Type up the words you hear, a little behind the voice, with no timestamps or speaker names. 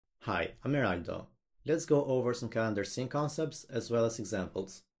Hi, I'm Eraldo. Let's go over some calendar sync concepts as well as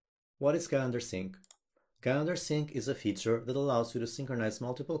examples. What is calendar sync? Calendar sync is a feature that allows you to synchronize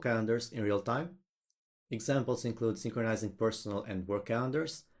multiple calendars in real time. Examples include synchronizing personal and work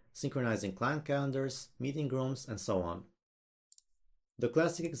calendars, synchronizing client calendars, meeting rooms, and so on. The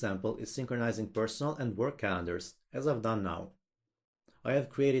classic example is synchronizing personal and work calendars, as I've done now. I have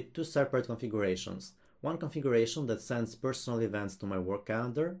created two separate configurations. One configuration that sends personal events to my work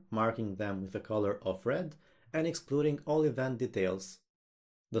calendar, marking them with a color of red and excluding all event details.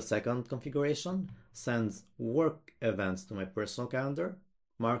 The second configuration sends work events to my personal calendar,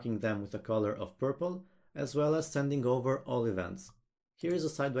 marking them with a color of purple, as well as sending over all events. Here is a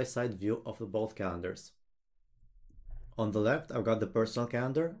side-by-side view of both calendars. On the left, I've got the personal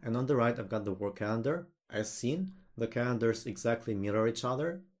calendar, and on the right, I've got the work calendar. As seen, the calendars exactly mirror each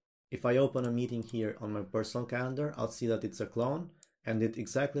other. If I open a meeting here on my personal calendar, I'll see that it's a clone and it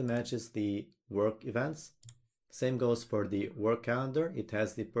exactly matches the work events. Same goes for the work calendar. It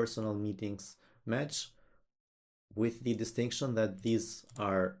has the personal meetings match with the distinction that these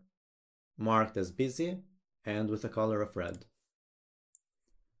are marked as busy and with a color of red.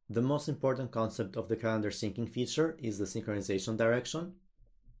 The most important concept of the calendar syncing feature is the synchronization direction.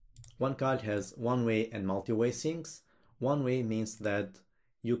 OneCal has one-way and multi-way syncs. One-way means that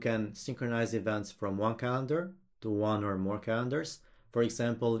you can synchronize events from one calendar to one or more calendars. For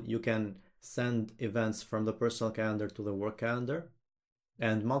example, you can send events from the personal calendar to the work calendar.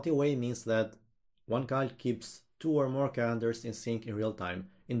 And multi-way means that OneCal keeps two or more calendars in sync in real time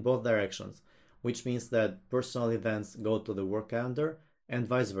in both directions, which means that personal events go to the work calendar and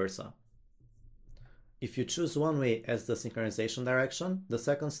vice versa. If you choose one way as the synchronization direction, the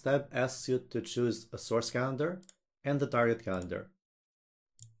second step asks you to choose a source calendar and the target calendar.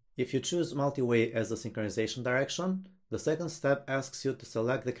 If you choose multi-way as the synchronization direction, the second step asks you to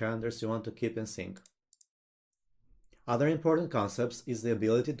select the calendars you want to keep in sync. Other important concepts is the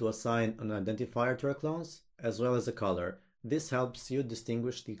ability to assign an identifier to your clones as well as a color. This helps you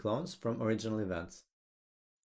distinguish the clones from original events.